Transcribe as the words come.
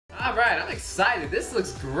All right, I'm excited. This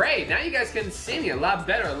looks great. Now you guys can see me a lot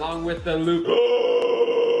better along with the loot.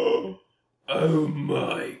 Oh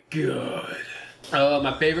my god. Oh,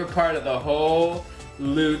 my favorite part of the whole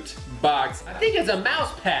loot box, I think it's a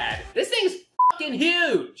mouse pad. This thing's fucking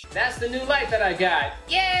huge. That's the new light that I got.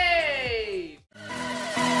 Yay!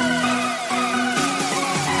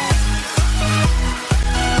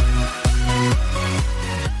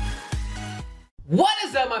 What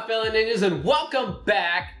is up, my fellow ninjas, and welcome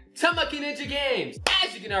back to Monkey Ninja Games.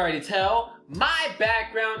 As you can already tell, my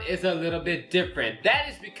background is a little bit different. That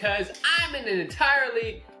is because I'm in an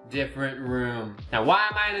entirely different room. Now, why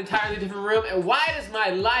am I in an entirely different room, and why does my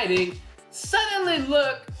lighting suddenly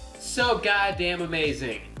look so goddamn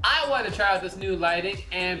amazing? I want to try out this new lighting,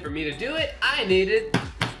 and for me to do it, I needed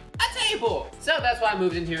a table. So that's why I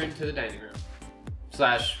moved in here into the dining room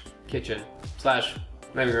slash kitchen slash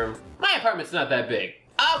living room. My apartment's not that big.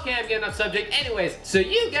 Okay, I'm getting off subject. Anyways, so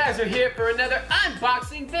you guys are here for another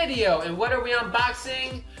unboxing video. And what are we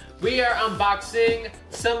unboxing? We are unboxing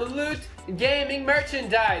some Loot Gaming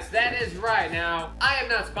merchandise. That is right. Now, I am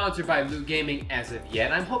not sponsored by Loot Gaming as of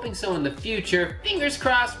yet. I'm hoping so in the future. Fingers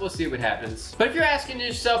crossed, we'll see what happens. But if you're asking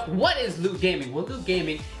yourself, what is Loot Gaming? Well, Loot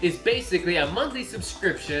Gaming is basically a monthly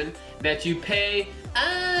subscription that you pay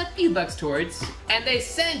a few bucks towards, and they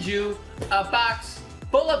send you a box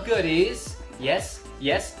full of goodies. Yes,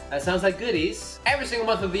 that sounds like goodies. Every single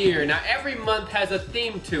month of the year. Now, every month has a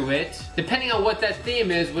theme to it. Depending on what that theme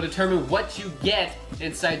is will determine what you get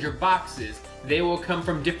inside your boxes. They will come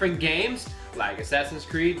from different games like Assassin's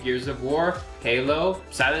Creed, Gears of War, Halo,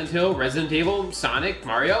 Silent Hill, Resident Evil, Sonic,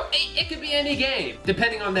 Mario. It could be any game,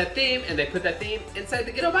 depending on that theme, and they put that theme inside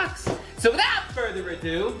the Ghetto box. So without further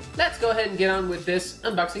ado, let's go ahead and get on with this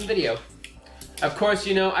unboxing video. Of course,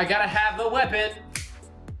 you know, I gotta have the weapon.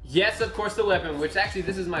 Yes, of course, the weapon, which actually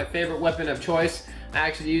this is my favorite weapon of choice. I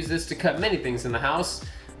actually use this to cut many things in the house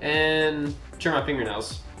and trim my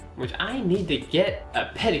fingernails, which I need to get a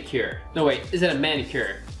pedicure. No, wait, is it a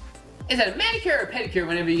manicure? Is it a manicure or a pedicure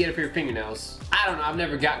whenever you get it for your fingernails? I don't know, I've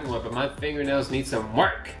never gotten one, but my fingernails need some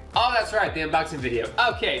work. Oh, that's right, the unboxing video.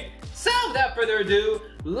 Okay, so without further ado,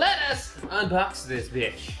 let us unbox this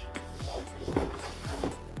bitch.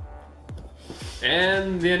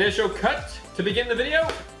 And the initial cut to begin the video.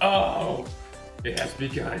 Oh, it has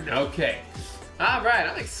begun. Okay. All right,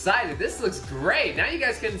 I'm excited. This looks great. Now you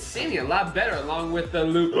guys can see me a lot better along with the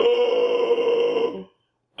loot.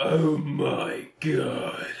 Oh my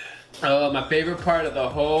god. Oh, my favorite part of the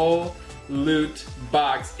whole loot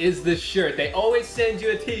box is the shirt. They always send you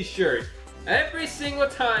a t-shirt. Every single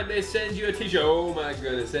time they send you a t-shirt. Oh my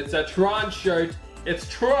goodness, it's a Tron shirt. It's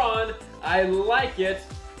Tron. I like it.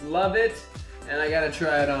 Love it. And I gotta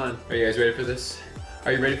try it on. Are you guys ready for this?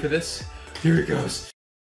 Are you ready for this? Here it goes.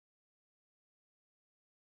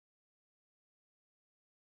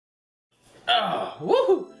 Oh,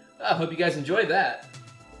 woohoo! I hope you guys enjoyed that.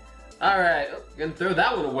 Alright, gonna throw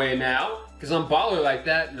that one away now. Because I'm baller like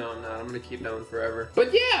that. No, I'm not. I'm gonna keep that one forever.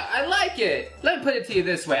 But yeah, I like it. Let me put it to you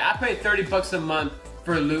this way. I pay 30 bucks a month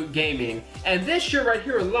for Loot Gaming. And this shirt right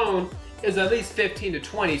here alone is at least 15 to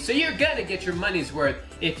 20, so you're gonna get your money's worth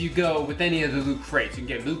if you go with any of the loot crates. You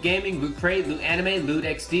can get Loot Gaming, Loot Crate, Loot Anime, Loot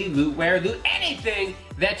XD, Loot Wear, Loot anything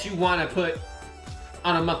that you wanna put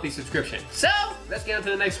on a monthly subscription. So, let's get on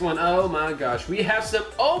to the next one. Oh my gosh, we have some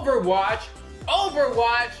Overwatch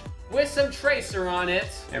with some Tracer on it.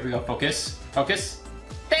 There we go, focus.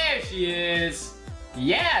 There she is.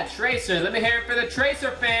 Yeah, Tracer. Let me hear it for the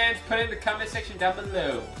Tracer fans. Put it in the comment section down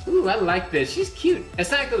below. Ooh, I like this. She's cute.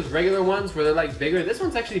 It's not like those regular ones where they're like bigger. This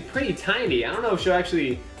one's actually pretty tiny. I don't know if she'll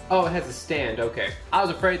actually... Oh, it has a stand. Okay. I was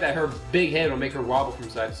afraid that her big head will make her wobble from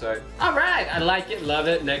side to side. All right. I like it. Love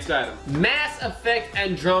it. Next item. Mass Effect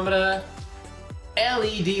Andromeda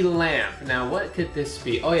LED lamp. Now, what could this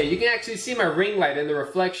be? Oh, yeah. You can actually see my ring light in the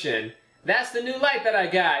reflection. That's the new light that I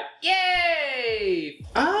got. Yay!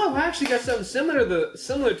 Oh, I actually got something similar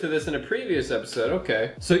to this in a previous episode.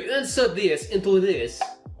 Okay. So you insert this into this.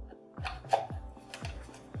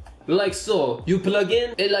 Like so. You plug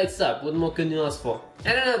in, it lights up. What more can you ask for?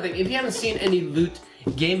 And another thing, if you haven't seen any Loot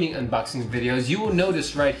Gaming unboxing videos, you will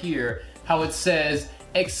notice right here how it says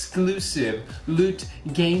exclusive Loot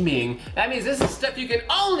Gaming. That means this is stuff you can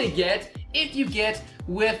only get if you get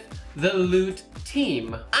with the Loot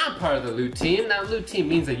Team. I'm part of the Loot Team. Now, Loot Team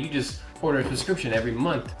means that you just order a subscription every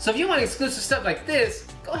month. So if you want exclusive stuff like this,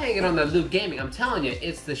 go hang it on the Loot Gaming. I'm telling you,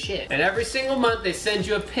 it's the shit. And every single month, they send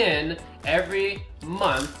you a pin every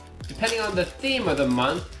month, depending on the theme of the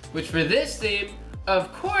month, which for this theme,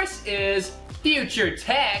 of course, is Future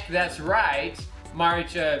Tech. That's right.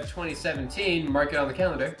 March of 2017, mark it on the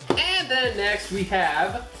calendar. And then next we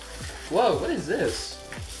have Whoa, what is this?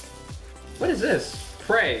 What is this?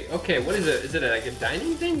 Pray. Okay, what is it? Is it like a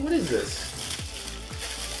dining thing? What is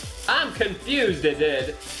this? I'm confused,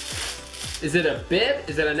 Is it a bib?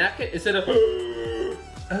 Is it a napkin? Is it a...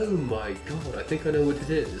 Oh my god, I think I know what it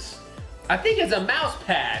is. I think it's a mouse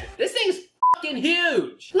pad. This thing's fucking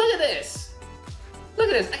huge. Look at this. Look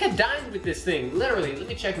at this. I could dine with this thing. Literally, let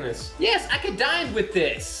me check on this. Yes, I could dine with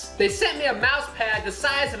this. They sent me a mouse pad the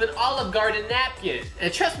size of an Olive Garden napkin.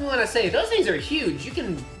 And trust me when I say, those things are huge. You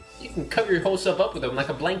can cover your whole self up with them like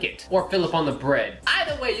a blanket. Or fill up on the bread.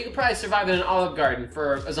 Either way, you could probably survive in an Olive Garden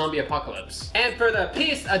for a zombie apocalypse. And for the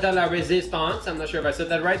piece de la resistance, I'm not sure if I said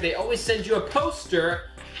that right, they always send you a poster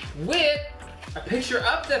with a picture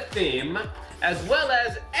of the theme, as well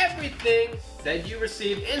as everything that you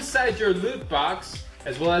receive inside your loot box,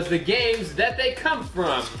 as well as the games that they come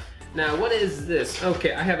from. Now, what is this?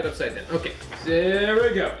 Okay, I have it upside down. Okay, there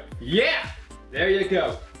we go. Yeah, there you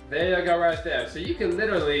go. There you go right there. So you can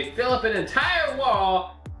literally fill up an entire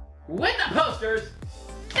wall with the posters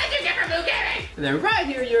that you get from Blue Gaming. And then right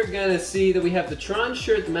here, you're gonna see that we have the Tron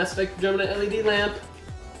shirt, the Mass Effect German LED lamp.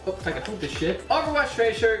 Oh, if I can hold this shit. Overwatch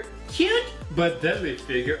Trey shirt. Cute, but deadly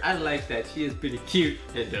figure. I like that. She is pretty cute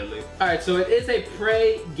and deadly. Alright, so it is a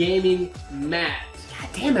Prey gaming mat. God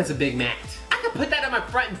damn, that's a big mat. I could put that on my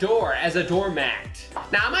front door as a doormat.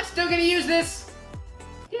 Now, am I still gonna use this?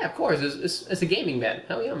 Yeah, of course, it's a gaming mat.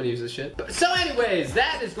 Hell yeah, I'm gonna use this shit. So anyways,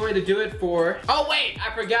 that is going to do it for... Oh wait,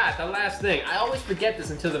 I forgot the last thing. I always forget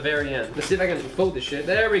this until the very end. Let's see if I can fold this shit.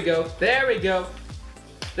 There we go, there we go.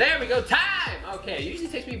 There we go, time! Okay, it usually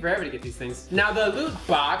takes me forever to get these things. Now the loot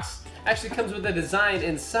box actually comes with a design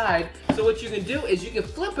inside. So what you can do is you can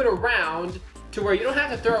flip it around to where you don't have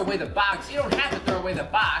to throw away the box. You don't have to throw away the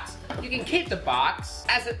box. You can keep the box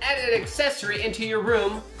as an added accessory into your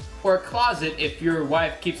room or a closet if your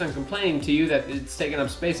wife keeps on complaining to you that it's taking up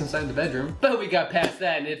space inside the bedroom. But we got past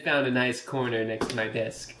that and it found a nice corner next to my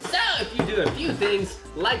desk. So if you do a few things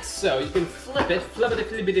like so, you can flip it, flippity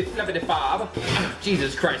flippity flippity fob.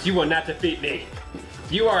 Jesus Christ, you will not defeat me.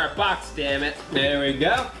 You are a box, damn it. There we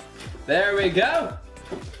go. There we go.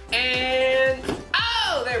 And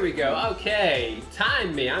oh, there we go. Okay,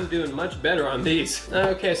 time me. I'm doing much better on these.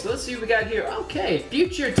 Okay, so let's see what we got here. Okay,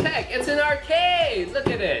 future tech. It's an arcade. Look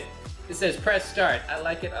at it. It says press start. I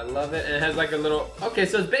like it. I love it. And it has like a little. Okay,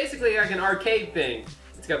 so it's basically like an arcade thing.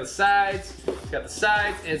 It's got the sides. It's got the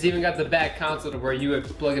sides, and it's even got the back console to where you would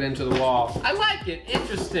plug it into the wall. I like it.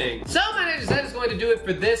 Interesting. So my name is that is going to do it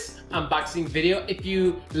for this unboxing video. If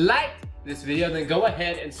you liked this video, then go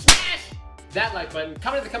ahead and smash that like button,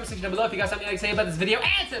 comment in the comment section down below if you got something you'd like to say about this video,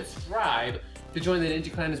 and subscribe to join the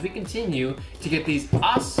Ninja Clan as we continue to get these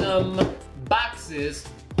awesome boxes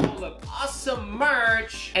full of awesome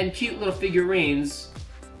merch and cute little figurines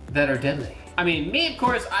that are deadly. I mean, me of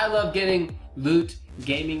course, I love getting loot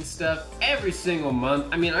gaming stuff every single month.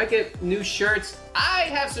 I mean, I get new shirts. I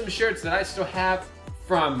have some shirts that I still have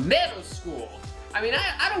from middle school. I mean,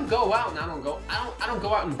 I don't go out and I don't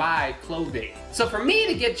go out and buy clothing. So for me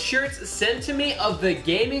to get shirts sent to me of the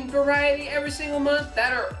gaming variety every single month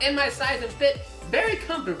that are in my size and fit very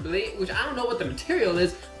comfortably, which I don't know what the material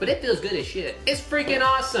is, but it feels good as shit. It's freaking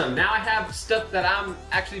awesome. Now I have stuff that I'm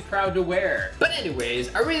actually proud to wear. But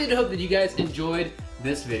anyways, I really do hope that you guys enjoyed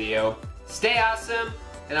this video. Stay awesome,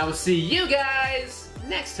 and I will see you guys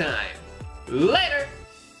next time. Later!